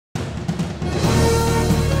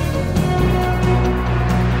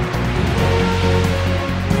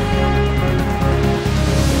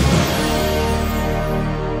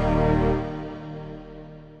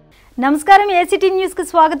నమస్కారం ACT news కు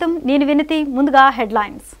స్వాగతం నేను వినతి ముందుగా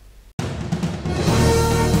హెడ్లైన్స్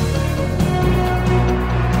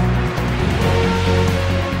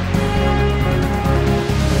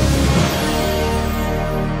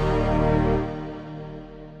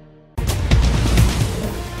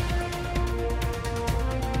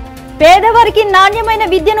పేదవారికి నాణ్యమైన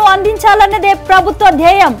విద్యను అందించాలన్నదే ప్రభుత్వ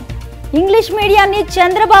ధ్యేయం ఇంగ్లీష్ మీడియాన్ని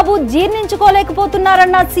చంద్రబాబు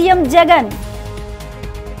జీర్ణించుకోలేకపోతున్నారన్న సీఎం జగన్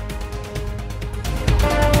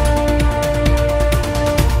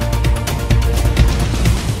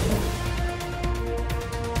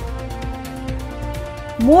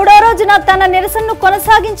మూడో రోజున తన నిరసనను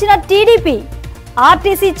కొనసాగించిన టీడీపీ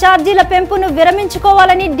ఆర్టీసీ ఛార్జీల పెంపును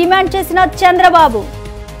విరమించుకోవాలని డిమాండ్ చేసిన చంద్రబాబు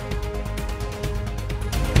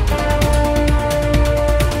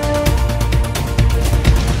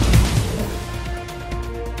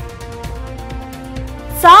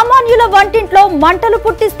సామాన్యుల వంటింట్లో మంటలు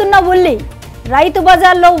పుట్టిస్తున్న ఉల్లి రైతు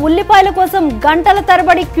బజార్లో ఉల్లిపాయల కోసం గంటల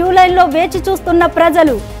తరబడి క్యూ లైన్లో వేచి చూస్తున్న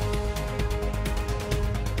ప్రజలు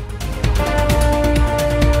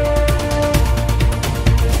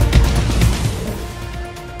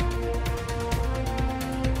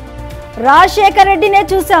రాజశేఖర్ రెడ్డినే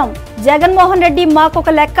చూశాం జగన్మోహన్ రెడ్డి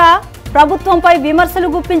మాకొక లెక్క ప్రభుత్వంపై విమర్శలు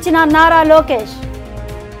గుప్పించిన నారా లోకేష్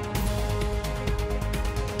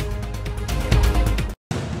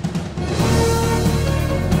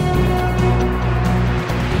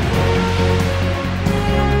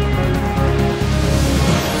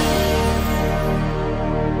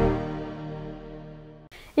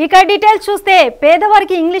ఇక డీటెయిల్స్ చూస్తే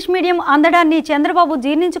పేదవారికి ఇంగ్లీష్ మీడియం అందడాన్ని చంద్రబాబు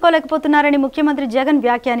జీర్ణించుకోలేకపోతున్నారని ముఖ్యమంత్రి జగన్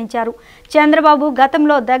వ్యాఖ్యానించారు. చంద్రబాబు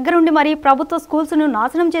గతంలో దగ్గరుండి మరీ ప్రభుత్వ స్కూల్స్ ను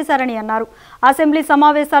నాశనం చేశారని అన్నారు. అసెంబ్లీ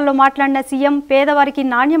సమావేశాల్లో మాట్లాడిన సీఎం పేదవారికి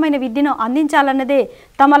నాణ్యమైన విద్యను అందించాలన్నదే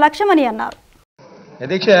తమ లక్ష్యమని అన్నారు.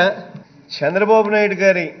 అధ్యక్ష, చంద్రబాబు నాయుడు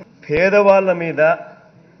గారి పేదవాళ్ళ మీద,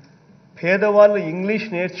 పేదవాళ్ళు ఇంగ్లీష్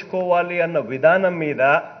నేర్చుకోవాలి అన్న విధానం మీద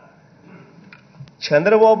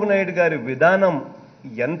చంద్రబాబు నాయుడు గారి విధానం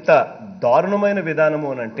ఎంత దారుణమైన విధానము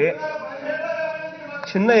అనంటే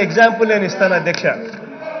చిన్న ఎగ్జాంపుల్ నేను ఇస్తాను అధ్యక్ష.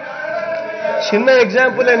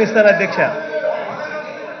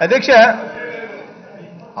 అధ్యక్ష,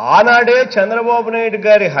 ఆనాడే చంద్రబాబు నాయుడు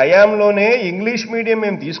గారి హయాంలోనే ఇంగ్లీష్ మీడియం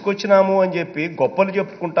మేము తీసుకొచ్చినాము అని చెప్పి గొప్పలు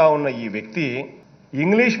చెప్పుకుంటా ఉన్న ఈ వ్యక్తి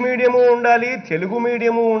ఇంగ్లీష్ మీడియము ఉండాలి, తెలుగు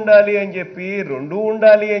మీడియము ఉండాలి అని చెప్పి రెండూ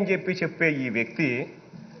ఉండాలి అని చెప్పే ఈ వ్యక్తి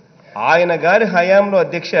ఆయన గారి హయాంలో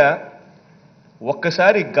అధ్యక్ష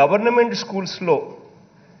ఒక్కసారి గవర్నమెంట్ స్కూల్స్లో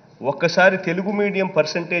ఒక్కసారి తెలుగు మీడియం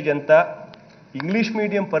పర్సంటేజ్ ఎంత, ఇంగ్లీష్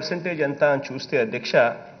మీడియం పర్సంటేజ్ ఎంత అని చూస్తే అధ్యక్ష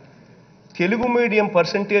తెలుగు మీడియం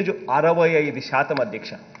పర్సంటేజ్ 65%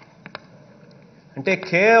 అధ్యక్ష. అంటే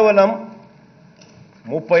కేవలం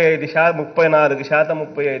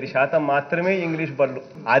 34% మాత్రమే ఇంగ్లీష్ బళ్ళు.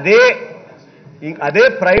 అదే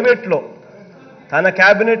ప్రైవేట్లో తన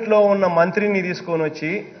క్యాబినెట్లో ఉన్న మంత్రిని తీసుకొని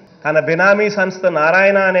వచ్చి తన బినామీ సంస్థ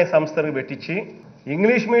నారాయణ అనే సంస్థను పెట్టించి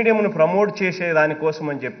ఇంగ్లీష్ మీడియంను ప్రమోట్ చేసే దానికోసం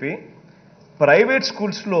అని చెప్పి ప్రైవేట్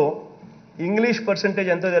స్కూల్స్లో ఇంగ్లీష్ పర్సంటేజ్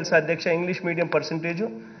ఎంతో తెలుసా అధ్యక్ష? ఇంగ్లీష్ మీడియం పర్సంటేజ్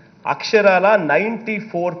అక్షరాల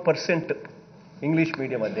 94% ఇంగ్లీష్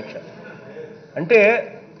మీడియం అధ్యక్ష. అంటే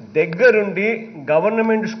దగ్గరుండి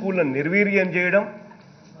గవర్నమెంట్ స్కూళ్ళను నిర్వీర్యం చేయడం,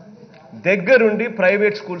 దగ్గరుండి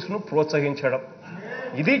ప్రైవేట్ స్కూల్స్ను ప్రోత్సహించడం,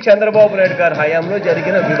 ఇది చంద్రబాబు నాయుడు గారి హయాంలో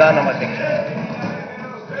జరిగిన విధానం అధ్యక్ష.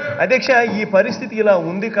 అధ్యక్ష, ఈ పరిస్థితి ఇలా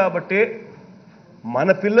ఉంది కాబట్టి మన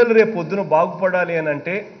పిల్లలు రేపు పొద్దున బాగుపడాలి అని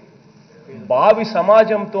అంటే, భావి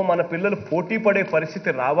సమాజంతో మన పిల్లలు పోటీ పడే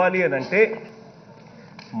పరిస్థితి రావాలి అని అంటే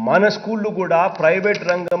మన స్కూళ్ళు కూడా ప్రైవేట్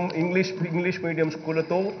రంగం ఇంగ్లీష్ మీడియం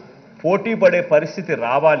స్కూళ్ళతో పోటీ పడే పరిస్థితి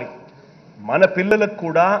రావాలి. మన పిల్లలకు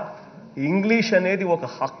కూడా ఇంగ్లీష్ అనేది ఒక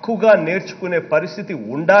హక్కుగా నేర్చుకునే పరిస్థితి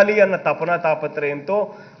ఉండాలి అన్న తపన తాపత్రయంతో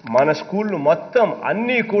మన స్కూళ్ళు మొత్తం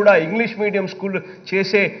అన్నీ కూడా ఇంగ్లీష్ మీడియం స్కూళ్ళు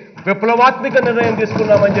చేసే విప్లవాత్మక నిర్ణయం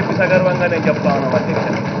తీసుకున్నామని చెప్పి సగర్వంగా నేను చెప్తా ఉన్నాను అధ్యక్ష.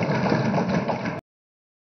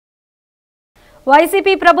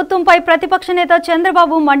 వైసీపీ ప్రభుత్వంపై ప్రతిపక్ష నేత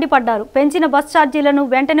చంద్రబాబు మండిపడ్డారు. పెంచిన బస్ ఛార్జీలను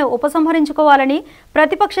వెంటనే ఉపసంహరించుకోవాలని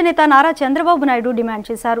ప్రతిపక్ష నేత నారా చంద్రబాబు నాయుడు డిమాండ్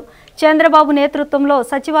చేశారు. చంద్రబాబు నేతృత్వంలో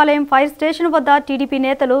సచివాలయం ఫైర్ స్టేషన్ వద్ద టీడీపీ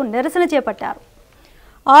నేతలు నిరసన చేపట్టారు.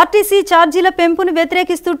 ఆర్టీసీ ఛార్జీల పెంపును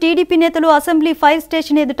వ్యతిరేకిస్తూ టీడీపీ నేతలు అసెంబ్లీ ఫైర్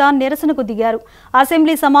స్టేషన్ ఎదుట నిరసనకు దిగారు.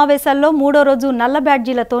 అసెంబ్లీ సమావేశాల్లో మూడో రోజు నల్ల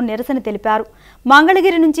బ్యాడ్జీలతో నిరసన తెలిపారు.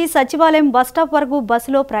 మంగళగిరి నుంచి సచివాలయం బస్టాప్ వరకు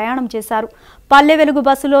బస్సులో ప్రయాణం చేశారు. పల్లె వెలుగు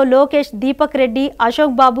బస్సులో లోకేష్, దీపక్ రెడ్డి,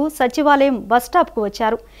 అశోక్ బాబు సచివాలయం బస్టాప్కు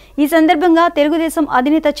వచ్చారు. ఈ సందర్భంగా తెలుగుదేశం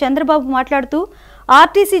అధినేత చంద్రబాబు మాట్లాడుతూ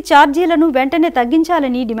ఆర్టీసీ ఛార్జీలను వెంటనే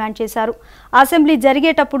తగ్గించాలని డిమాండ్ చేశారు. అసెంబ్లీ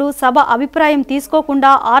జరిగేటప్పుడు సభ అభిప్రాయం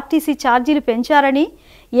తీసుకోకుండా ఆర్టీసీ ఛార్జీలు పెంచారని,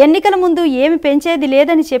 ఎన్నికల ముందు ఏమి పెంచేది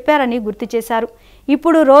లేదని చెప్పారని గుర్తు చేశారు.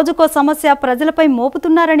 ఇప్పుడు రోజుకో సమస్య ప్రజలపై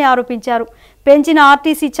మోపుతున్నారని ఆరోపించారు. పెంచిన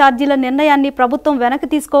ఆర్టీసీ ఛార్జీల నిర్ణయాన్ని ప్రభుత్వం వెనక్కి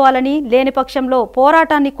తీసుకోవాలని, లేని పక్షంలో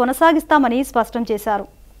పోరాటాన్ని కొనసాగిస్తామని స్పష్టం చేశారు.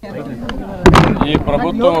 ఈ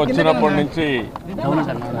ప్రభుత్వం వచ్చినప్పటి నుంచి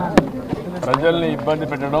ప్రజల్ని ఇబ్బంది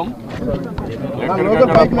పెట్టడం,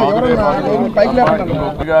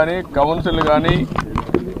 కానీ కౌన్సిల్ కానీ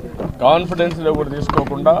కాన్ఫిడెన్స్లో కూడా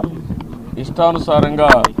తీసుకోకుండా ఇష్టానుసారంగా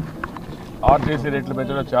ఆర్టీసీ రేట్లు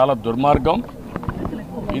పెంచడం చాలా దుర్మార్గం.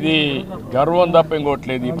 ఇది గర్వం తప్ప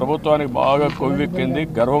ఇంకోట్లేదు. ఈ ప్రభుత్వానికి బాగా కొవ్వెక్కింది,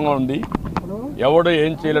 గర్వంగా ఉంది. ఎవడు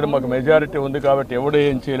ఏం చేయలేడు, మాకు మెజారిటీ ఉంది కాబట్టి ఎవడు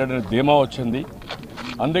ఏం చేయలేడని ధీమా వచ్చింది.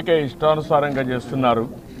 అందుకే ఇష్టానుసారంగా చేస్తున్నారు.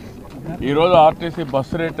 ఈరోజు ఆర్టీసీ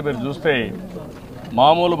బస్సు రేట్లు మీరు చూస్తే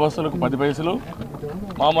మామూలు బస్సులకు 10 పైసలు,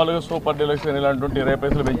 మామూలుగా సూపర్ డీలక్స్ ఇలాంటి 20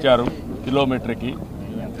 పైసలు పెంచారు కిలోమీటర్కి.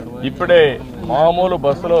 ఇప్పుడే మామూలు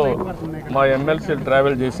బస్సులో మా ఎమ్మెల్సీ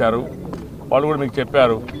ట్రావెల్ చేశారు, వాళ్ళు కూడా మీకు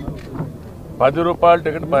చెప్పారు. 10 రూపాయల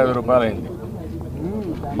టికెట్ 10 రూపాయలు అయింది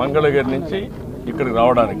మంగళగిరి నుంచి ఇక్కడికి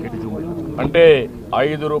రావడానికి. అంటే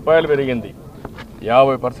 5 రూపాయలు పెరిగింది,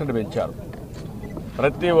 50% పెంచారు.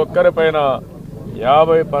 ప్రతి ఒక్కరిపైన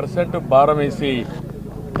 50% భారం వేసి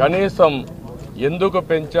కనీసం ఎందుకు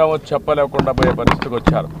పెంచామో చెప్పలేకుండా పోయే పరిస్థితికి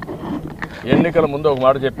వచ్చారు. ఎన్నికల ముందు ఒక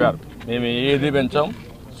మాట చెప్పారు, మేము ఏది పెంచాం,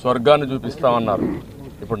 స్వర్గాన్ని చూపిస్తామన్నారు.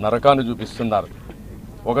 ఇప్పుడు నరకాన్ని చూపిస్తున్నారు.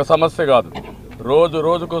 ఒక సమస్య కాదు, రోజు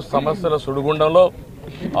రోజుకు సమస్యల సుడిగుండంలో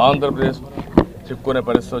ఆంధ్రప్రదేశ్ చిక్కుకునే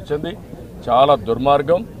పరిస్థితి వచ్చింది. చాలా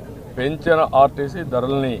దుర్మార్గం. పెంచిన ఆర్టీసీ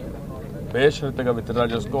ధరల్ని బేషరతుగా విత్డ్రా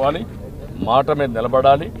చేసుకోవాలి, మాట మీద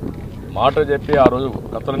నిలబడాలి. మాట చెప్పి ఆ రోజు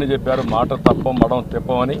కథలని చెప్పారు, మాట తప్పం మడం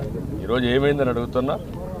తెప్పమని. ఈరోజు ఏమైందని అడుగుతున్నా.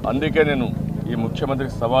 అందుకే నేను ఈ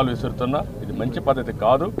ముఖ్యమంత్రికి సవాల్ విసురుతున్నా, ఇది మంచి పద్ధతి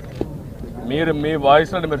కాదు. మీరు మీ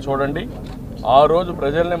వాయిస్లను మీరు చూడండి. ఆ రోజు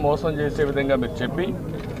ప్రజల్ని మోసం చేసే విధంగా మీరు చెప్పి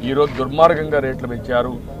ఈరోజు దుర్మార్గంగా రేట్లు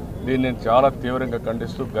పెంచారు. దీన్ని నేను చాలా తీవ్రంగా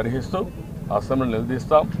ఖండిస్తూ గర్హిస్తూ అసెంబ్లీని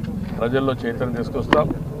నిలదీస్తాం, ప్రజల్లో చైతన్యం తీసుకొస్తాం.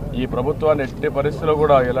 ఈ ప్రభుత్వాన్ని ఎట్టి పరిస్థితుల్లో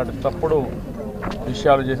కూడా ఇలాంటి తప్పుడు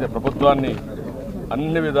విషయాలు చేసే ప్రభుత్వాన్ని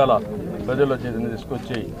అన్ని విధాల ప్రజల్లో చైతన్యం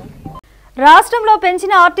తీసుకొచ్చి. రాష్ట్రంలో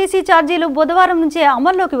పెంచిన ఆర్టీసీ ఛార్జీలు బుధవారం నుంచే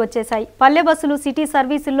అమల్లోకి వచ్చేశాయి. పల్లె బస్సులు, సిటీ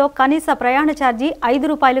సర్వీసుల్లో కనీస ప్రయాణ ఛార్జీ 5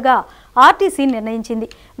 రూపాయలుగా ఆర్టీసీ నిర్ణయించింది.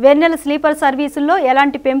 వెన్నెల స్లీపర్ సర్వీసుల్లో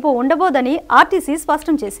ఎలాంటి పెంపు ఉండబోదని ఆర్టీసీ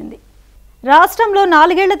స్పష్టం చేసింది. రాష్ట్రంలో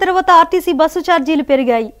 4 ఏళ్ల తర్వాత ఆర్టీసీ బస్సు ఛార్జీలు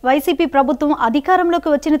పెరిగాయి. వైసీపీ ప్రభుత్వం అధికారంలోకి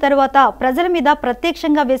వచ్చిన తర్వాత ప్రజల మీద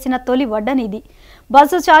ప్రత్యక్షంగా వేసిన తొలి వడ్డనిది.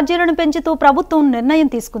 బస్సు ఛార్జీలను పెంచుతూ ప్రభుత్వం నిర్ణయం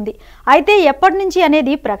తీసుకుంది. అయితే ఎప్పటి నుంచి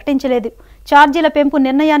అనేది ప్రకటించలేదు. ఛార్జీల పెంపు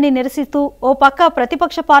నిర్ణయాన్ని నిరసిస్తూ ఓ పక్క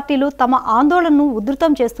ప్రతిపక్ష పార్టీలు తమ ఆందోళనను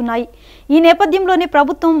ఉధృతం చేస్తున్నాయి. ఈ నేపథ్యంలోనే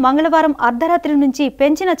ప్రభుత్వం మంగళవారం అర్ధరాత్రి నుంచి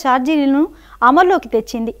పెంచిన ఛార్జీలను అమల్లోకి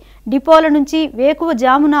తెచ్చింది. డిపోల నుంచి వేకువ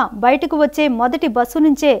జామున బయటకు వచ్చే మొదటి బస్సు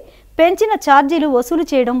నుంచే పెంచిన ఛార్జీలు వసూలు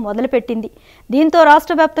చేయడం మొదలుపెట్టింది. దీంతో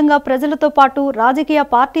రాష్ట్ర వ్యాప్తంగా ప్రజలతో పాటు రాజకీయ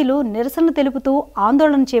పార్టీలు నిరసన తెలుపుతూ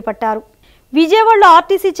ఆందోళన చేపట్టారు. విజయవాడలో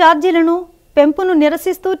ఆర్టీసీ ఛార్జీలను పెంపును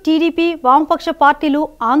నిరసిస్తూ టీడీపీ, వామపక్ష పార్టీలు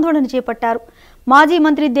ఆందోళన చేపట్టారు. మాజీ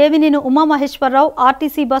మంత్రి దేవినేని ఉమామహేశ్వరరావు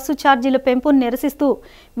ఆర్టీసీ బస్సు ఛార్జీల పెంపును నిరసిస్తూ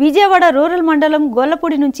విజయవాడ రూరల్ మండలం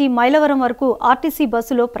గొల్లపూడి నుంచి మైలవరం వరకు ఆర్టీసీ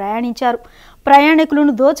బస్సులో ప్రయాణించారు.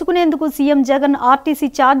 ప్రయాణికులను దోచుకునేందుకు సీఎం జగన్ ఆర్టీసీ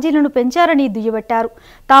ఛార్జీలను పెంచారని దుయ్యబట్టారు.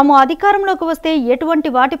 తాము అధికారంలోకి వస్తే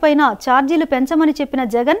ఎటువంటి వాటిపైన ఛార్జీలు పెంచమని చెప్పిన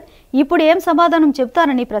జగన్ ఇప్పుడు ఏం సమాధానం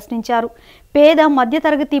చెబుతారని ప్రశ్నించారు. పేద,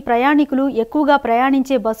 మధ్యతరగతి ప్రయాణికులు ఎక్కువగా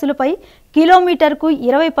ప్రయాణించే బస్సులపై కిలోమీటర్కు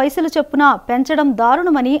 20 పైసలు చొప్పున పెంచడం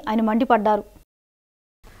దారుణమని ఆయన మండిపడ్డారు.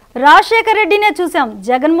 రాజశేఖర్ రెడ్డినే చూశాం,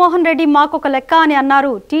 జగన్మోహన్ రెడ్డి మాకొక లెక్క అని అన్నారు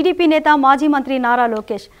టీడీపీ నేత, మాజీ మంత్రి నారా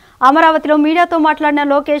లోకేష్. అమరావతిలో మీడియాతో మాట్లాడిన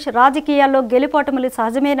లోకేష్ రాజకీయాల్లో గెలుపోటములు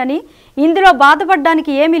సహజమేనని, ఇందులో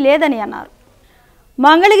బాధపడడానికి ఏమీ లేదని అన్నారు.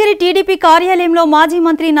 మంగళగిరి టీడీపీ కార్యాలయంలో మాజీ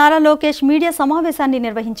మంత్రి నారా లోకేష్ మీడియా సమావేశాన్ని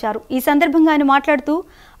నిర్వహించారు. ఈ సందర్భంగా ఆయన మాట్లాడుతూ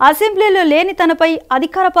అసెంబ్లీలో లేని తనపై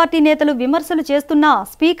అధికార పార్టీ నేతలు విమర్శలు చేస్తున్నా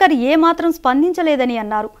స్పీకర్ ఏమాత్రం స్పందించలేదని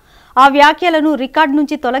అన్నారు. ఆ వ్యాఖ్యలను రికార్డు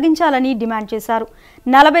నుంచి తొలగించాలని డిమాండ్ చేశారు.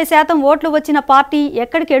 40% ఓట్లు వచ్చిన పార్టీ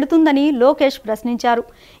ఎక్కడికి ఎడుతుందని లోకేష్ ప్రశ్నించారు.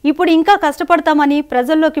 ఇప్పుడు ఇంకా కష్టపడతామని,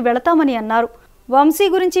 ప్రజల్లోకి వెళతామని అన్నారు. వంశీ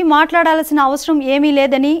గురించి మాట్లాడాల్సిన అవసరం ఏమీ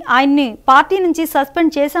లేదని, ఆయన్ని పార్టీ నుంచి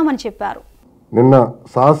సస్పెండ్ చేశామని చెప్పారు. నిన్న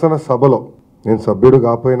శాసనసభలో నేను సభ్యుడు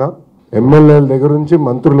కాకపోయినా ఎమ్మెల్యేల దగ్గర నుంచి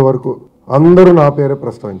మంత్రుల వరకు అందరూ నా పేరే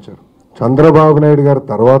ప్రస్తావించారు. చంద్రబాబు నాయుడు గారి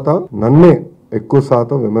తర్వాత నన్నే ఎక్కువ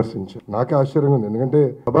శాతం విమర్శించారు. నాకే ఆశ్చర్యంగా ఉంది, ఎందుకంటే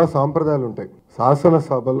సభా సాంప్రదాయాలు ఉంటాయి.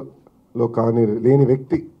 శాసనసభలో కానీ లేని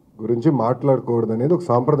వ్యక్తి గురించి మాట్లాడకూడదు అనేది ఒక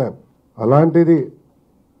సాంప్రదాయం. అలాంటిది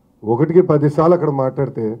 1కి 10 సార్లు అక్కడ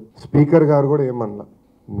మాట్లాడితే స్పీకర్ గారు కూడా ఏమన్నా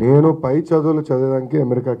నేను పై చదువులు చదివేదానికి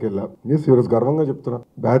అమెరికాకి వెళ్ళాను. ఈరోజు గర్వంగా చెప్తున్నా.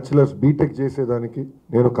 బ్యాచిలర్స్ బీటెక్ చేసేదానికి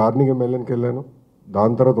నేను కార్నిగీ మెల్లన్కి వెళ్ళాను.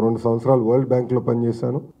 దాని తర్వాత 2 సంవత్సరాలు వరల్డ్ బ్యాంక్లో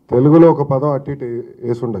పనిచేశాను. తెలుగులో ఒక పదం అటు ఇటు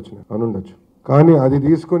వేసి ఉండొచ్చు, అనుండొచ్చు. కానీ అది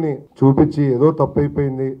తీసుకుని చూపించి ఏదో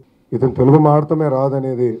తప్పైపోయింది, ఇతను తెలుగు మాడటమే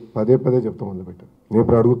రాదనేది పదే పదే చెప్తా మొదలుపెట్టాను. నేను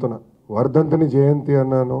ఇప్పుడు అడుగుతున్నా, వర్ధంతిని జయంతి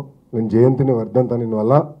అన్నాను, నేను జయంతిని వర్ధంతి అని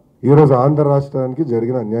వల్ల ఈరోజు ఆంధ్ర రాష్ట్రానికి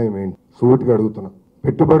జరిగిన అన్యాయం ఏంటి? సూటిగా అడుగుతున్నా.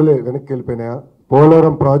 పెట్టుబడులే వెనక్కి వెళ్ళిపోయినాయా?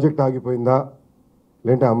 పోలవరం ప్రాజెక్ట్ ఆగిపోయిందా?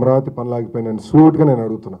 లేదంటే అమరావతి పనులు ఆగిపోయినా? సూటిగా నేను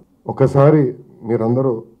అడుగుతున్నా. ఒకసారి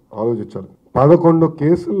మీరందరూ ఆలోచించాలి. 11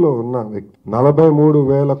 కేసుల్లో ఉన్న వ్యక్తి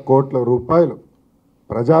 43,000 కోట్ల రూపాయలు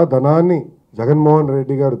ప్రజాధనాన్ని జగన్మోహన్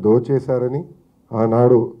రెడ్డి గారు దోచేశారని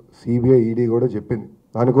ఆనాడు సిబిఐ ఈడీ కూడా చెప్పింది.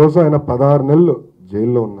 దానికోసం ఆయన 16 నెలలు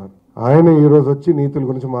జైల్లో ఉన్నారు. ఆయన ఈరోజు వచ్చి నీతుల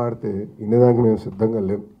గురించి మాడితే ఇన్నేదానికి మేము సిద్ధంగా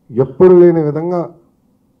లేము. ఎప్పుడు లేని విధంగా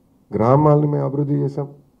గ్రామాలను మేము అభివృద్ధి చేశాం.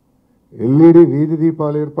 ఎల్ఈడి వీధి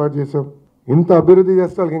దీపాలు ఏర్పాటు చేశాం. ఇంత అభివృద్ధి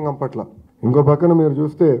చేస్తే వాళ్ళకి ఇంకా కంపట్ల. ఇంకో పక్కన మీరు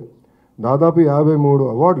చూస్తే దాదాపు 53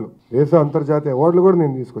 అవార్డులు, దేశ అంతర్జాతీయ అవార్డులు కూడా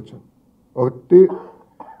నేను తీసుకొచ్చాను. ఒకటి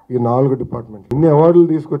ఈ 4 డిపార్ట్మెంట్. ఇన్ని అవార్డులు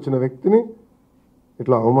తీసుకొచ్చిన వ్యక్తిని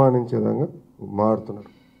ఇట్లా అవమానించే విధంగా మారుతున్నారు.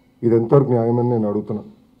 ఇది ఎంతవరకు న్యాయమని నేను అడుగుతున్నా.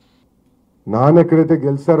 నాన్న ఎక్కడైతే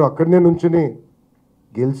గెలిచారో అక్కడనే నుంచుని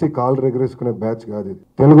గెలిచి కాళ్ళు రెగరేసుకునే బ్యాచ్ కాదు ఇది.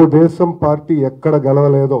 తెలుగుదేశం పార్టీ ఎక్కడ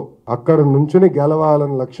గెలవలేదో అక్కడ నుంచుని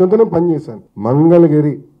గెలవాలని లక్ష్యంతోనే పనిచేశాను.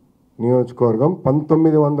 మంగళగిరి నియోజకవర్గం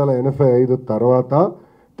 1985 తర్వాత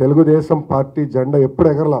తెలుగుదేశం పార్టీ జెండా ఎప్పుడు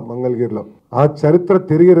ఎగరలా మంగళగిరిలో. ఆ చరిత్ర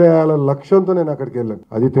తిరిగి రేయాలన్న లక్ష్యంతో నేను అక్కడికి వెళ్ళాను.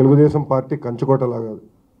 అది తెలుగుదేశం పార్టీ కంచుకోటలా కాదు,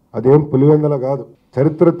 అదేం పులివెందల కాదు.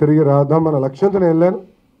 చరిత్ర తిరిగి రాద్దాం మన లక్ష్యంతో నేను వెళ్ళాను.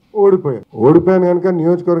 ఓడిపోయాను కనుక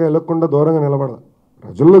నియోజకవర్గం వెళ్ళకుండా దూరంగా నిలబడ,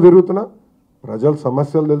 ప్రజల్లో తిరుగుతున్నా, ప్రజల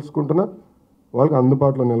సమస్యలు తెలుసుకుంటున్నా, వాళ్ళకి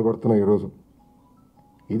అందుబాటులో నిలబడుతున్నా. ఈరోజు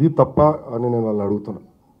ఇది తప్ప అని నేను వాళ్ళని అడుగుతున్నా.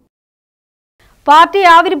 పార్టీ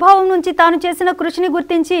ఆవిర్భావం నుంచి తాను చేసిన కృషిని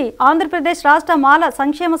గుర్తించి ఆంధ్రప్రదేశ్ రాష్ట్ర మాల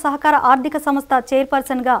సంక్షేమ సహకార ఆర్థిక సంస్థ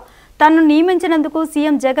చైర్పర్సన్గా తనను నియమించినందుకు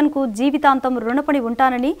సీఎం జగన్కు జీవితాంతం రుణపడి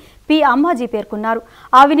ఉంటానని పి అమ్మాజీ పేర్కొన్నారు.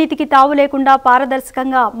 అవినీతికి తావు లేకుండా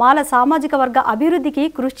పారదర్శకంగా మాల సామాజిక వర్గ అభివృద్ధికి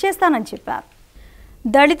కృషి చేస్తానని చెప్పారు.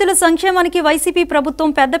 దళితుల సంక్షేమానికి వైసీపీ ప్రభుత్వం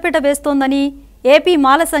పెద్దపీట వేస్తోందని ఏపీ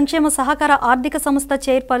మాల సంక్షేమ సహకార ఆర్థిక సంస్థ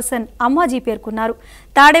చైర్పర్సన్ అమ్మాజీ పేర్కొన్నారు.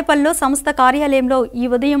 తాడేపల్లిలో సంస్థ కార్యాలయంలో ఈ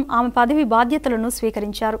ఉదయం ఆమె పదవి బాధ్యతలను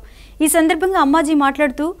స్వీకరించారు. ఈ సందర్భంగా అమ్మాజీ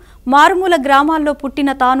మాట్లాడుతూ మారుమూల గ్రామాల్లో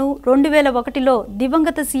పుట్టిన తాను 2001లో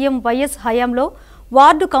దివంగత సీఎం వైఎస్ హయాంలో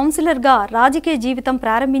వార్డు కౌన్సిలర్గా రాజకీయ జీవితం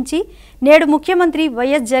ప్రారంభించి నేడు ముఖ్యమంత్రి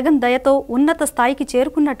వైఎస్ జగన్ దయతో ఉన్నత స్థాయికి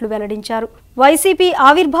చేరుకున్నట్లు వెల్లడించారు. వైసీపీ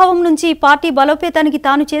ఆవిర్భావం నుంచి పార్టీ బలోపేతానికి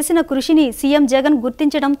తాను చేసిన కృషిని సీఎం జగన్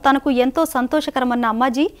గుర్తించడం తనకు ఎంతో సంతోషకరమన్న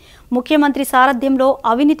అమ్మాజీ ముఖ్యమంత్రి సారథ్యంలో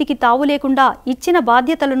అవినీతికి తావు లేకుండా ఇచ్చిన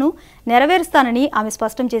బాధ్యతలను నెరవేరుస్తానని ఆమె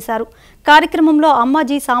స్పష్టం చేశారు. కార్యక్రమంలో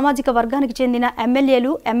అమ్మాజీ సామాజిక వర్గానికి చెందిన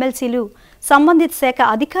ఎమ్మెల్యేలు, ఎమ్మెల్సీలు, సంబంధిత శాఖ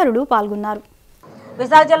అధికారులు పాల్గొన్నారు.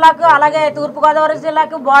 విశాఖ జిల్లాకు అలాగే తూర్పుగోదావరి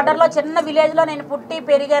జిల్లాకు బార్డర్లో చిన్న విలేజ్లో నేను పుట్టి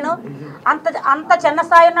పెరిగాను. అంత చిన్న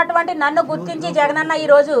స్థాయి ఉన్నటువంటి నన్ను గుర్తించి జగనన్న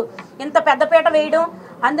ఈరోజు ఇంత పెద్దపీట వేయడం,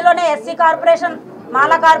 అందులోనే ఎస్సీ కార్పొరేషన్,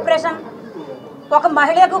 మాలా కార్పొరేషన్ ఒక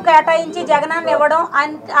మహిళకు కేటాయించి జగనన్న ఇవ్వడం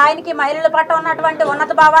ఆయనకి మహిళల పట్ల ఉన్నటువంటి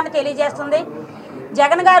ఉన్నత భావాన్ని తెలియజేస్తుంది.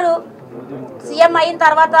 జగన్ గారు సీఎం అయిన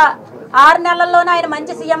తర్వాత 6 నెలల్లోనే ఆయన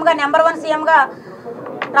మంచి సీఎంగా, నెంబర్ 1 సీఎంగా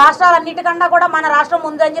రాష్ట్రాలన్నిటికన్నా కూడా మన రాష్ట్రం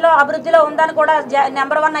ముందంజలో అభివృద్ధిలో ఉందని కూడా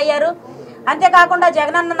నెంబర్ 1 అయ్యారు. అంతేకాకుండా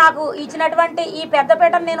జగనన్న నాకు ఇచ్చినటువంటి ఈ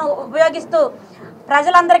పెద్దపీటను నేను ఉపయోగిస్తూ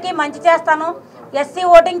ప్రజలందరికీ మంచి చేస్తాను. ఎస్సీ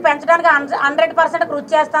ఓటింగ్ పెంచడానికి 100% కృషి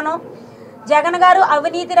చేస్తాను. జగన్ గారు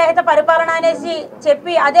అవినీతి రహిత పరిపాలన అనేసి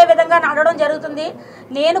చెప్పి అదే విధంగా నడవడం జరుగుతుంది.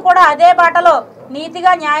 నేను కూడా అదే బాటలో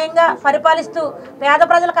నీతిగా, న్యాయంగా పరిపాలిస్తూ పేద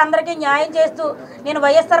ప్రజలకు అందరికీ న్యాయం చేస్తూ నేను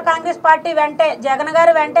వైఎస్ఆర్ కాంగ్రెస్ పార్టీ వెంటే, జగన్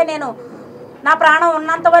గారి వెంటే నేను నా ప్రాణం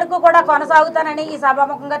ఉన్నంత వరకు కూడా కొనసాగుతానని ఈ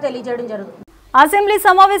సభాముఖంగా తెలియజేయడం జరుగుతుంది. అసెంబ్లీ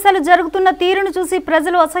సమావేశాలు జరుగుతున్న తీరును చూసి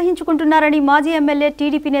ప్రజలు అసహించుకుంటున్నారని మాజీ ఎమ్మెల్యే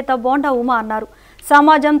టీడీపీ నేత బోండా ఉమా అన్నారు.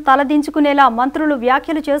 సమాజం తలదించుకునేలా మంత్రులు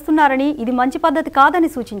వ్యాఖ్యలు చేస్తున్నారని ఇది మంచి పద్ధతి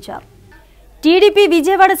కాదని సూచించారు. టీడీపీ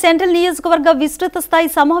విజయవాడ సెంట్రల్ నియోజకవర్గ విస్తృత స్థాయి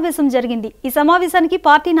సమావేశం జరిగింది. ఈ సమావేశానికి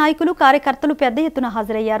పార్టీ నాయకులు, కార్యకర్తలు పెద్ద ఎత్తున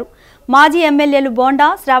హాజరయ్యారు. మాజీ ఎమ్మెల్యేలు బోండా,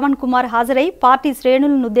 శ్రావణ్ కుమార్ హాజరై పార్టీ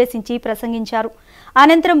శ్రేణులను ఉద్దేశించి ప్రసంగించారు.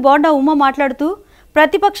 అనంతరం బోండా ఉమ మాట్లాడుతూ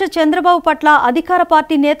ప్రతిపక్ష చంద్రబాబు పట్ల అధికార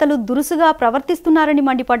పార్టీ నేతలు దురుసుగా ప్రవర్తిస్తున్నారని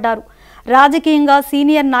మండిపడ్డారు. రాజకీయంగా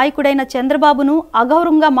సీనియర్ నాయకుడైన చంద్రబాబును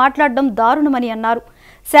అగౌరవంగా మాట్లాడడం దారుణమని అన్నారు.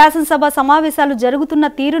 శాసనసభ సమావేశాలు జరుగుతున్న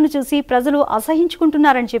తీరును చూసి ప్రజలు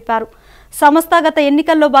అసహించుకుంటున్నారని చెప్పారు. సంస్థాగత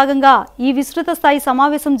ఎన్నికల్లో భాగంగా ఈ విస్తృత స్థాయి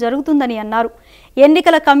సమావేశం జరుగుతుందని అన్నారు.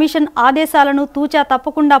 ఎన్నికల కమిషన్ ఆదేశాలను తూచా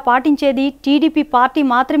తప్పకుండా పాటించేది టీడీపీ పార్టీ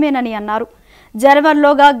మాత్రమేనని అన్నారు.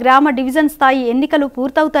 జనవరిలోగా గ్రామ డివిజన్ స్థాయి ఎన్నికలు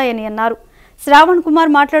పూర్తవుతాయని అన్నారు. శ్రావణ్ కుమార్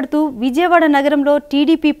మాట్లాడుతూ విజయవాడ నగరంలో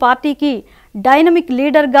టీడీపీ పార్టీకి డైనమిక్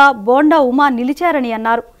లీడర్గా బోండా ఉమా నిలిచారని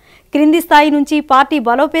అన్నారు. క్రింది స్థాయి నుంచి పార్టీ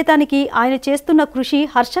బలోపేతానికి ఆయన చేస్తున్న కృషి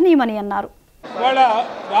హర్షణీయమని అన్నారు. ఇవాళ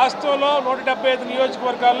రాష్ట్రంలో 175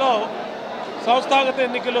 నియోజకవర్గాల్లో సంస్థాగత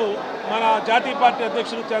ఎన్నికలు మన జాతీయ పార్టీ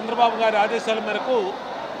అధ్యక్షులు చంద్రబాబు గారి ఆదేశాల మేరకు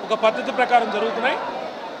ఒక పద్ధతి ప్రకారం జరుగుతున్నాయి.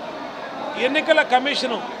 ఎన్నికల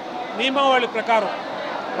కమిషను నియమావళి ప్రకారం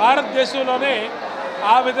భారతదేశంలోనే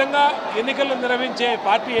ఆ విధంగా ఎన్నికలను నిర్వహించే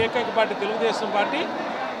పార్టీ ఏకైక పార్టీ తెలుగుదేశం పార్టీ.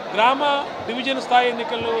 గ్రామ డివిజన్ స్థాయి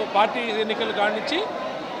పార్టీ ఎన్నికలు కానించి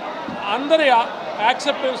అందరి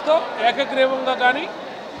యాక్సెప్టెన్స్తో ఏకగ్రీవంగా కానీ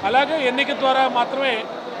అలాగే ఎన్నిక ద్వారా మాత్రమే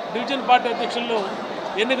డివిజన్ పార్టీ అధ్యక్షులు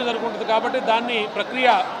ఎన్నిక జరుగుతుంది. కాబట్టి దాన్ని ప్రక్రియ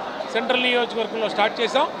సెంట్రల్ నియోజకవర్గంలో స్టార్ట్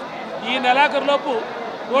చేశాం. ఈ నెలాఖరులోపు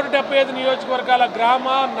 175 నియోజకవర్గాల గ్రామ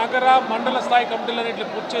నగర మండల స్థాయి కమిటీలన్నింటినీ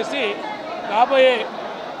పూర్తి చేసి రాబోయే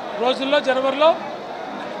రోజుల్లో జనవరిలో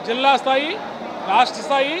జిల్లా స్థాయి, రాష్ట్ర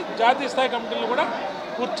స్థాయి, జాతీయ స్థాయి కమిటీలను కూడా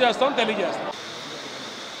పూర్తి చేస్తాం తెలియజేస్తాం.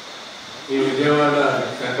 ఈ విజయవాడ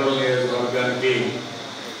సెంట్రల్ నియోజకవర్గానికి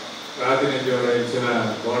ప్రాతినిధ్యం వహించిన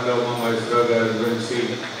బోండా ఉమామహేశ్వరరావు గారి గురించి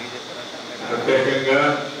ప్రత్యేకంగా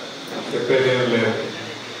చెప్పేదేం లేదు.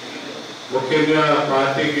 ముఖ్యంగా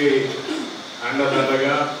పార్టీకి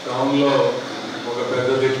అండదండగా టౌన్లో ఒక పెద్ద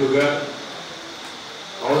దిక్కుగా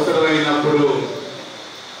అవసరమైనప్పుడు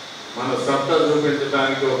మన సత్తా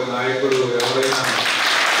చూపించడానికి ఒక నాయకుడు ఎవరైనా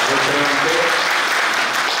అవసరమంటే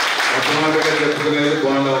మొట్టమొదటిగా చెప్పుకునేది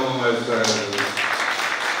బోండా ఉమామహేశ్వరరావు.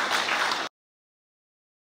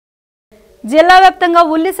 జిల్లా వ్యాప్తంగా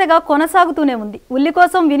ఉల్లిసెగ కొనసాగుతూనే ఉంది. ఉల్లి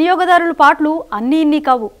కోసం వినియోగదారుల పాటలు అన్నీ ఇన్ని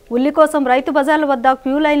కావు. ఉల్లి కోసం రైతు బజార్ల వద్ద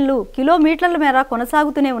క్యూ లైన్లు కిలోమీటర్ల మేర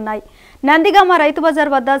కొనసాగుతూనే ఉన్నాయి. నందిగామ రైతు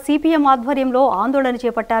బజార్ వద్ద సిపిఎం ఆధ్వర్యంలో ఆందోళన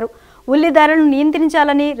చేపట్టారు. ఉల్లి ధరలను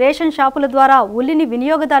నియంత్రించాలని, రేషన్ షాపుల ద్వారా ఉల్లిని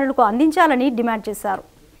వినియోగదారులకు అందించాలని డిమాండ్ చేశారు.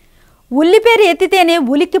 ఉల్లి పేరు ఎత్తితేనే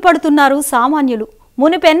ఉలిక్కి పడుతున్నారు సామాన్యులు.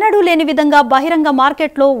 మునుపెన్నడూ లేని విధంగా బహిరంగ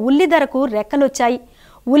మార్కెట్లో ఉల్లి ధరకు రెక్కలొచ్చాయి.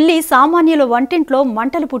 ఉల్లి సామాన్యుల వంటింట్లో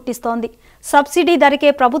మంటలు పుట్టిస్తోంది. సబ్సిడీ ధరకే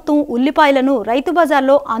ప్రభుత్వం ఉల్లిపాయలను రైతు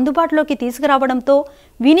బజార్లో అందుబాటులోకి తీసుకురావడంతో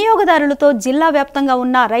వినియోగదారులతో జిల్లా వ్యాప్తంగా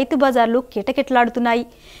ఉన్న రైతు బజార్లు కిటకిటలాడుతున్నాయి.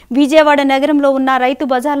 విజయవాడ నగరంలో ఉన్న రైతు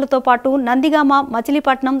బజార్లతో పాటు నందిగామ,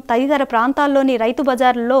 మచిలీపట్నం తదితర ప్రాంతాల్లోని రైతు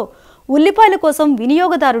బజార్లలో ఉల్లిపాయల కోసం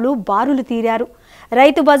వినియోగదారులు బారులు తీరారు.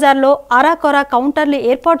 రైతు బజార్లో అరాకొరా కౌంటర్లు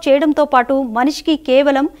ఏర్పాటు చేయడంతో పాటు మనిషికి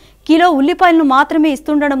కేవలం కిలో ఉల్లిపాయలను మాత్రమే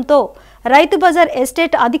ఇస్తుండడంతో రైతు బజార్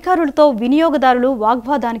ఎస్టేట్ అధికారులతో వినియోగదారులు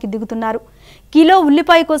వాగ్వాదానికి దిగుతున్నారు. కిలో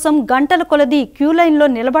ఉల్లిపాయ కోసం గంటల కొలది క్యూ లైన్లో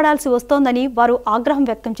నిలబడాల్సి వస్తోందని వారు ఆగ్రహం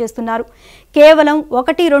వ్యక్తం చేస్తున్నారు. కేవలం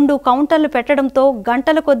 1-2 కౌంటర్లు పెట్టడంతో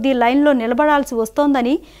గంటల కొద్దీ లైన్లో నిలబడాల్సి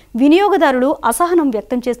వస్తోందని వినియోగదారులు అసహనం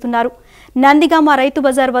వ్యక్తం చేస్తున్నారు. నందిగామ రైతు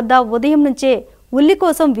బజార్ వద్ద ఉదయం నుంచే ఉల్లి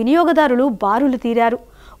కోసం వినియోగదారులు బారులు తీరారు.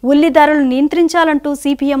 ఉల్లి ధరలు నియంత్రించాలంటూ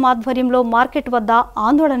సిపిఎం ఆధ్వర్యంలో మార్కెట్ వద్ద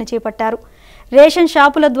ఆందోళన చేపట్టారు. రేషన్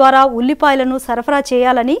షాపుల ద్వారా ఉల్లిపాయలను సరఫరా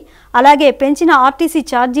చేయాలని, అలాగే పెంచిన ఆర్టీసీ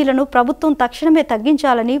ఛార్జీలను ప్రభుత్వం తక్షణమే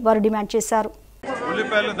తగ్గించాలని వారు డిమాండ్ చేశారు.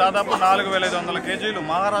 ఉల్లిపాయలు దాదాపు 4500 కేజీలు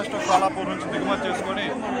మహారాష్ట్ర సోలాపూర్ నుంచి దిగుమతి చేసుకుని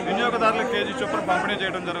వినియోగదారుల కేజీ చొప్పున పంపిణీ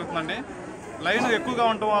చేయడం జరుగుతుందండి. లైన్ ఎక్కువగా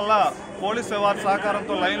ఉండటం వల్ల పోలీస్ వారి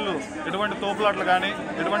సహకారంతో లైన్లు ఎటువంటి తోపులాట్లు కానీ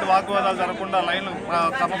ఎటువంటి వాగ్వాదాలు జరగకుండా లైన్లు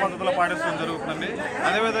క్రమ పద్ధతిలో పాటించడం జరుగుతుందండి.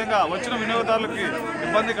 అదేవిధంగా వచ్చిన వినియోగదారులకి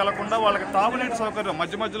ఇబ్బంది కలగకుండా వాళ్ళకి తాగునీటి సౌకర్యం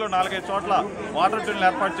మధ్యలో 4-5 చోట్ల వాటర్ ట్యూన్లు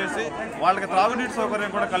ఏర్పాటు చేసి వాళ్ళకి త్రాగునీటి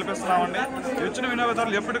సౌకర్యం కూడా కల్పిస్తున్నామండి. వచ్చిన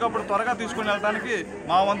వినియోగదారులు ఎప్పటికప్పుడు త్వరగా తీసుకుని వెళ్ళడానికి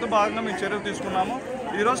మా వంతు భాగంగా మేము చర్యలు తీసుకున్నాము.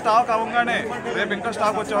 ఈరోజు స్టాక్ అవ్వగానే రేపు ఇంకా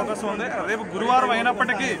స్టాక్ వచ్చే అవకాశం ఉంది. రేపు గురువారం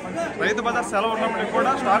అయినప్పటికీ రైతు బజార్ సెలవు ఉన్నప్పటికీ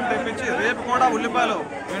కూడా స్టాక్ తెప్పించి రేపు కూడా ఉల్లిపాయలు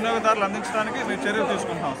వినియోగదారులు అందించడానికి మేము చర్యలు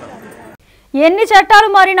తీసుకుంటున్నాం సార్. ఎన్ని చట్టాలు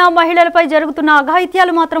మారినా మహిళలపై జరుగుతున్న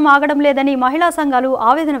అఘాయిత్యాలు మాత్రం ఆగడం లేదని మహిళా సంఘాలు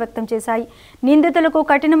ఆవేదన వ్యక్తం చేశాయి. నిందితులకు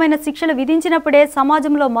కఠినమైన శిక్షలు విధించినప్పుడే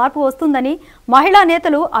సమాజంలో మార్పు వస్తుందని మహిళా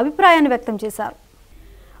నేతలు అభిప్రాయాన్ని వ్యక్తం చేశారు.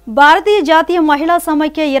 భారతీయ జాతీయ మహిళా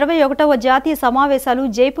సమైక్య 21వ జాతీయ సమావేశాలు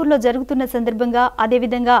జైపూర్లో జరుగుతున్న సందర్భంగా,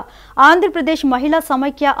 అదేవిధంగా ఆంధ్రప్రదేశ్ మహిళా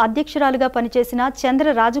సమైక్య అధ్యక్షురాలుగా పనిచేసిన చంద్ర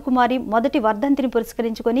రాజకుమారి మొదటి వర్ధంతిని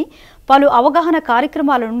పురస్కరించుకొని పలు అవగాహన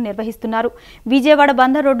కార్యక్రమాలను నిర్వహిస్తున్నారు. విజయవాడ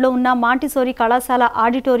బందర్ రోడ్లో ఉన్న మాంటిసోరీ కళాశాల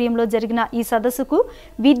ఆడిటోరియంలో జరిగిన ఈ సదస్సుకు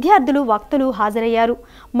విద్యార్థులు, వక్తలు హాజరయ్యారు.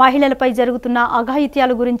 మహిళలపై జరుగుతున్న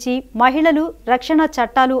అఘాయిత్యాల గురించి, మహిళలు, రక్షణ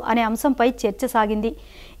చట్టాలు అనే అంశంపై చర్చ సాగింది.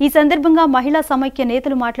 ఈ సందర్భంగా మహిళా సమైక్య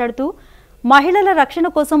నేతలు మాట్లాడుతూ, మహిళల రక్షణ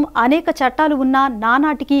కోసం అనేక చట్టాలు ఉన్నా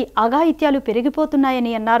నానాటికి అఘాయిత్యాలు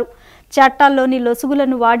పెరిగిపోతున్నాయని అన్నారు. చట్టాల్లోని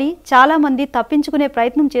లొసుగులను వాడి చాలామంది తప్పించుకునే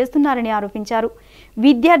ప్రయత్నం చేస్తున్నారని ఆరోపించారు.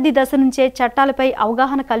 విద్యార్థి దశ నుంచే చట్టాలపై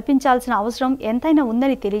అవగాహన కల్పించాల్సిన అవసరం ఎంతైనా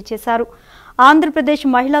ఉందని తెలియజేశారు. ఆంధ్రప్రదేశ్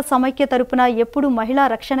మహిళా సమైక్య తరపున ఎప్పుడూ మహిళా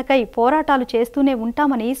రక్షణకై పోరాటాలు చేస్తూనే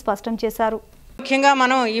ఉంటామని స్పష్టం చేశారు. ముఖ్యంగా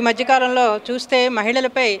మనం ఈ మధ్యకాలంలో చూస్తే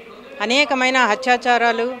మహిళలపై అనేకమైన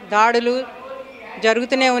అత్యాచారాలు, దాడులు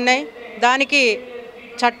జరుగుతూనే ఉన్నాయి. దానికి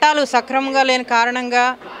చట్టాలు సక్రమంగా లేని కారణంగా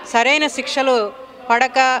సరైన శిక్షలు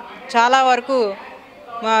పడక చాలా వరకు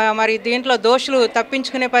మరి దీంట్లో దోషులు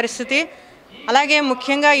తప్పించుకునే పరిస్థితి. అలాగే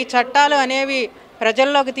ముఖ్యంగా ఈ చట్టాలు అనేవి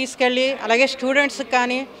ప్రజల్లోకి తీసుకెళ్ళి అలాగే స్టూడెంట్స్కి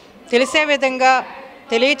కానీ తెలిసే విధంగా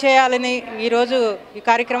తెలియచేయాలని ఈరోజు ఈ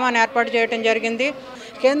కార్యక్రమాన్ని ఏర్పాటు చేయడం జరిగింది.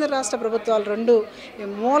 కేంద్ర రాష్ట్ర ప్రభుత్వాలు రెండు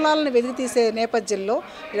మూలాలను వెలికి తీసే నేపథ్యంలో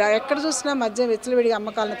ఎక్కడ చూసినా మద్యం విచ్చలవిడిగా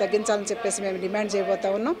అమ్మకాలను తగ్గించాలని చెప్పేసి మేము డిమాండ్ చేయబోతా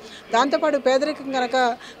ఉన్నాం. దాంతోపాటు పేదరికం కనుక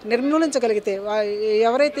నిర్మూలించగలిగితే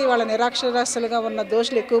ఎవరైతే వాళ్ళ నిరక్షరాస్యులుగా ఉన్న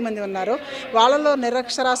దోషులు ఎక్కువ మంది ఉన్నారో వాళ్ళలో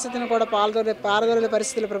నిరక్షరాస్యతను కూడా పారదోలే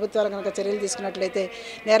పరిస్థితులు ప్రభుత్వాలు కనుక చర్యలు తీసుకున్నట్లయితే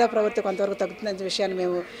నేర ప్రవృత్తి కొంతవరకు తగ్గుతుందనే విషయాన్ని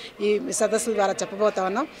మేము ఈ సదస్సుల ద్వారా చెప్పబోతా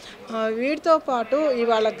ఉన్నాం. వీటితో పాటు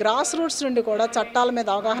ఇవాళ గ్రాస్ రూట్స్ నుండి కూడా చట్టాల మీద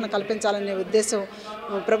అవగాహన కల్పించాలనే ఉద్దేశం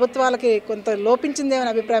ప్రభుత్వాలకి కొంత లోపించిందేమనే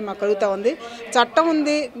అభిప్రాయం మాకు కలుగుతూ ఉంది. చట్టం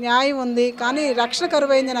ఉంది, న్యాయం ఉంది, కానీ రక్షణ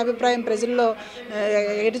కరువైందనే అభిప్రాయం ప్రజల్లో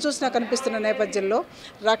ఎటు చూసినా కనిపిస్తున్న నేపథ్యంలో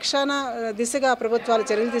రక్షణ దిశగా ప్రభుత్వాలు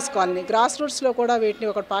చర్యలు తీసుకోవాలని గ్రాస్ రూట్స్లో కూడా వీటిని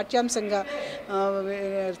ఒక పాఠ్యాంశంగా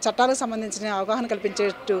చట్టాలకు సంబంధించిన అవగాహన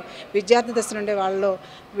కల్పించేట్టు విద్యార్థి దశ నుండి వాళ్ళలో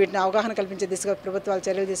వీటిని అవగాహన కల్పించే దిశగా ప్రభుత్వాలు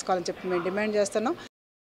చర్యలు తీసుకోవాలని చెప్పి మేము డిమాండ్ చేస్తున్నాం.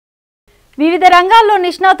 వివిధ రంగాల్లో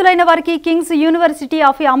నిష్ణాతులైన వారికి కింగ్స్ యూనివర్సిటీ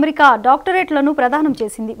ఆఫ్ అమెరికా డాక్టరేట్లను ప్రదానం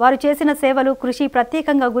చేసింది. వారు చేసిన సేవలు, కృషి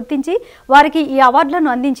ప్రత్యేకంగా గుర్తించి వారికి ఈ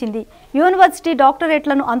అవార్డులను అందించింది. యూనివర్సిటీ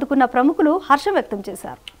డాక్టరేట్లను అందుకున్న ప్రముఖులు హర్షం వ్యక్తం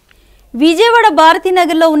చేశారు. విజయవాడ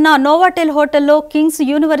భారతీనగర్లో ఉన్న నోవాటెల్ హోటల్లో కింగ్స్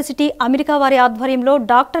యూనివర్సిటీ అమెరికా వారి ఆధ్వర్యంలో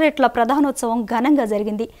డాక్టరేట్ల ప్రధానోత్సవం ఘనంగా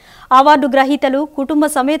జరిగింది. అవార్డు గ్రహీతలు కుటుంబ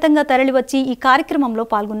సమేతంగా తరలివచ్చి ఈ కార్యక్రమంలో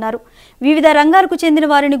పాల్గొన్నారు. వివిధ రంగాలకు చెందిన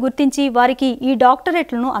వారిని గుర్తించి వారికి ఈ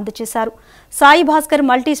డాక్టరేట్లను అందజేశారు. Sai Bhaskar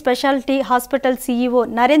multi speciality hospital CEO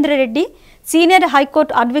Narendra Reddy, senior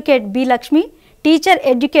high court advocate B Lakshmi, teacher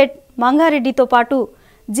educate మంగారెడ్డితో పాటు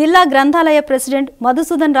జిల్లా గ్రంథాలయ ప్రెసిడెంట్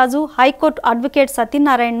మధుసూదన్ రాజు, హైకోర్టు అడ్వకేట్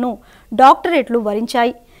సత్యనారాయణను డాక్టరేట్లు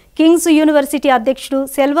వరించాయి. కింగ్స్ యూనివర్సిటీ అధ్యక్షుడు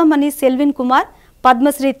సెల్వమణి సెల్విన్ కుమార్,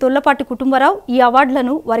 పద్మశ్రీ తుల్లపాటి కుటుంబరావు ఈ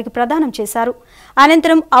అవార్డులను వారికి ప్రదానం చేశారు.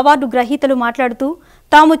 అనంతరం అవార్డు గ్రహీతలు మాట్లాడుతూ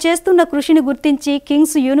తాము చేస్తున్న కృషిని గుర్తించి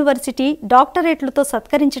కింగ్స్ యూనివర్సిటీ డాక్టరేట్లతో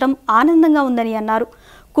సత్కరించడం ఆనందంగా ఉందని అన్నారు.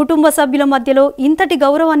 కుటుంబ సభ్యుల మధ్యలో ఇంతటి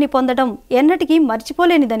గౌరవాన్ని పొందడం ఎన్నటికీ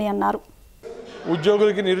మర్చిపోలేనిదని అన్నారు.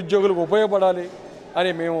 ఉద్యోగులకి నిరుద్యోగులకు ఉపయోగపడాలి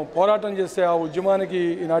అని మేము పోరాటం చేస్తే ఆ ఉద్యమానికి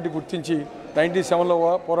ఈనాటి గుర్తించి 97లో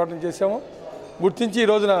పోరాటం చేసాము. గుర్తించి ఈ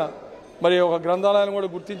రోజున మరి ఒక గ్రంథాలయాన్ని కూడా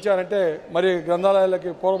గుర్తించారంటే మరి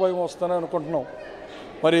గ్రంథాలయాలకి పూర్వభాగం వస్తుందని అనుకుంటున్నాం.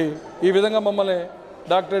 మరి ఈ విధంగా మమ్మల్ని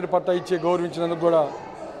డాక్టరేట్ పట్టా ఇచ్చి గౌరవించినందుకు కూడా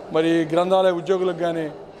మరి గ్రంథాలయ ఉద్యోగులకు కానీ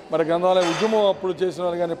మరి గ్రంథాలయ ఉద్యమం అప్పుడు చేసిన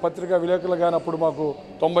వాళ్ళు కానీ పత్రికా విలేకరులు కానీ అప్పుడు మాకు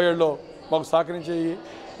 97లో మాకు సహకరించే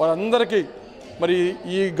వారందరికీ మరి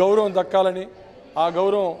ఈ గౌరవం దక్కాలని, ఆ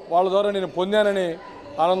గౌరవం వాళ్ళ ద్వారా నేను పొందానని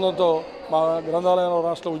ఆనందంతో మా గ్రంథాలయంలో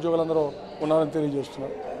రాష్ట్ర ఉద్యోగులందరూ ఉన్నారని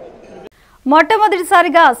తెలియజేస్తున్నారు.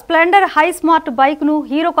 మొట్టమొదటిసారిగా స్ప్లెండర్ హై స్మార్ట్ బైక్ను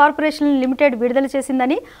హీరో కార్పొరేషన్ లిమిటెడ్ విడుదల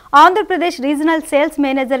చేసిందని Andhra Pradesh regional sales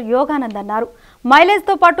manager Yoganand అన్నారు.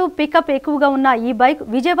 మైలేజ్తో పాటు పికప్ ఎక్కువగా ఉన్న ఈ బైక్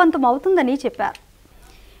విజయవంతం అవుతుందని చెప్పారు.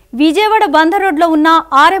 విజయవాడ బందర్ రోడ్లో ఉన్న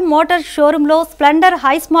ఆర్ఎం మోటార్ షోరూంలో స్ప్లెండర్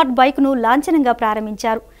హై స్మార్ట్ బైక్ను లాంఛనంగా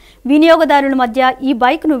ప్రారంభించారు. వినియోగదారుల మధ్య ఈ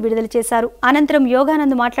బైక్ను విడుదల చేశారు. అనంతరం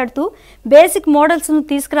యోగానంద్ మాట్లాడుతూ బేసిక్ మోడల్స్ను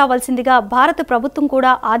తీసుకురావాల్సిందిగా భారత ప్రభుత్వం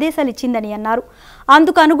కూడా ఆదేశాలు ఇచ్చిందని అన్నారు.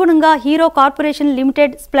 అందుకు అనుగుణంగా hero corporation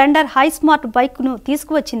limited Splendor high smart బైక్ను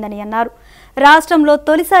తీసుకువచ్చిందని అన్నారు. రాష్ట్రంలో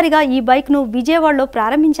తొలిసారిగా ఈ బైక్ను విజయవాడలో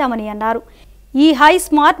ప్రారంభించామని అన్నారు. ఈ హై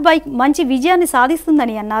స్మార్ట్ బైక్ మంచి విజయాన్ని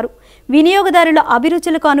సాధిస్తుందని అన్నారు. వినియోగదారుల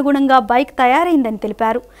అభిరుచులకు అనుగుణంగా బైక్ తయారైందని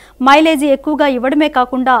తెలిపారు. మైలేజీ ఎక్కువగా ఇవ్వడమే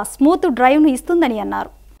కాకుండా స్మూత్ డ్రైవ్ను ఇస్తుందని అన్నారు.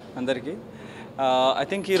 అందరికీ ఐ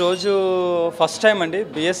థింక్ ఈరోజు ఫస్ట్ టైం అండి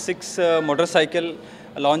BS6 మోటార్ సైకిల్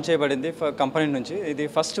లాంచ్ చేయబడింది కంపెనీ నుంచి. ఇది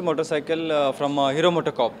first motor cycle from hero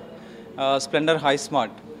MotoCorp Splendor high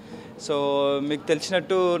smart. So మీకు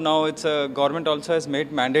తెలిసినట్టు now it's government also Hess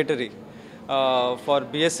made mandatory for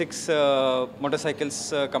BS6 motor cycles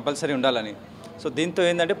compulsory ఉండాలని. సో దీంతో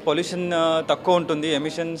ఏంటంటే పొల్యూషన్ తక్కువ ఉంటుంది,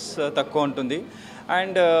 ఎమిషన్స్ తక్కువ ఉంటుంది,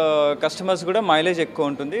 అండ్ కస్టమర్స్ కూడా మైలేజ్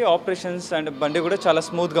ఎక్కువ ఉంటుంది, ఆపరేషన్స్ అండ్ బండి కూడా చాలా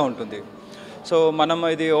స్మూత్గా ఉంటుంది. సో మనం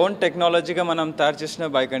ఇది ఓన్ టెక్నాలజీగా మనం తయారు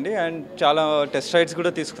చేసిన బైక్ అండి, అండ్ చాలా టెస్ట్ రైడ్స్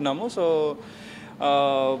కూడా తీసుకున్నాము. సో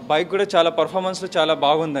బైక్ కూడా చాలా పర్ఫార్మెన్స్లో చాలా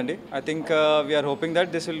బాగుందండి. I think we are hoping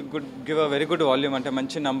that this will give a very good volume, అంటే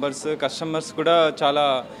మంచి నంబర్స్, కస్టమర్స్ కూడా చాలా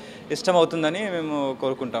ఇష్టం అవుతుందని మేము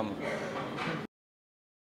కోరుకుంటాము.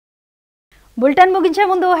 బులెటిన్ ముగించే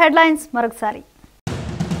ముందు హెడ్లైన్స్ మరొకసారి.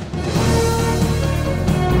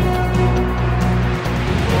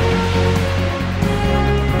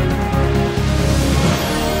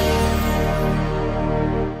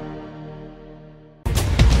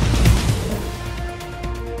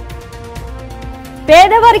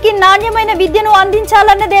 పేదవారికి నాణ్యమైన విద్యను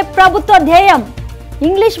అందించాలన్నదే ప్రభుత్వ ధ్యేయం.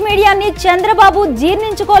 English మీడియాన్ని Chandrababu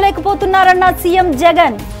జీర్ణించుకోలేకపోతున్నారన్న CM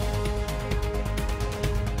Jagan.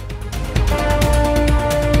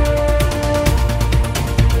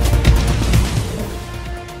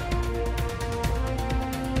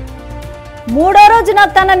 మూడో రోజున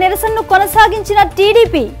తన నిరసనను కొనసాగించిన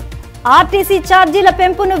టీడీపీ. ఆర్టీసీ ఛార్జీల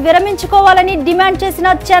పెంపును విరమించుకోవాలని డిమాండ్ చేసిన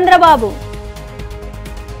చంద్రబాబు.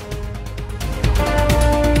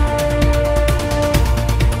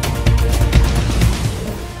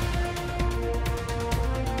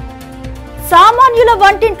 సామాన్యుల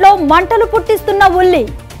వంటింట్లో మంటలు పుట్టిస్తున్న ఉల్లి.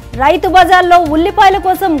 రైతు బజార్లో ఉల్లిపాయల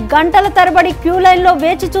కోసం గంటల తరబడి క్యూ లైన్లో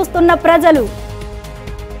వేచి చూస్తున్న ప్రజలు.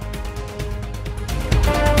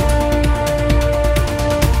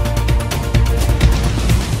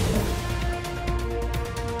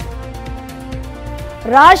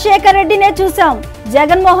 రాజశేఖర్ రెడ్డినే చూశాం,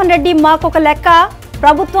 జగన్మోహన్ రెడ్డి మాకొక లెక్క.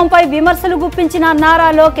 ప్రభుత్వంపై విమర్శలు గుప్పించిన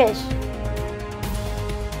నారా లోకేష్.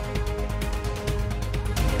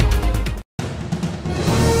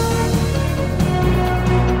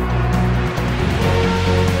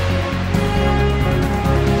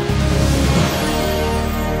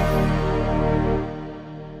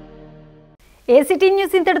 ఏసీటీ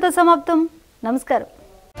న్యూస్ ఇంతటితో సమాప్తం. నమస్కారం.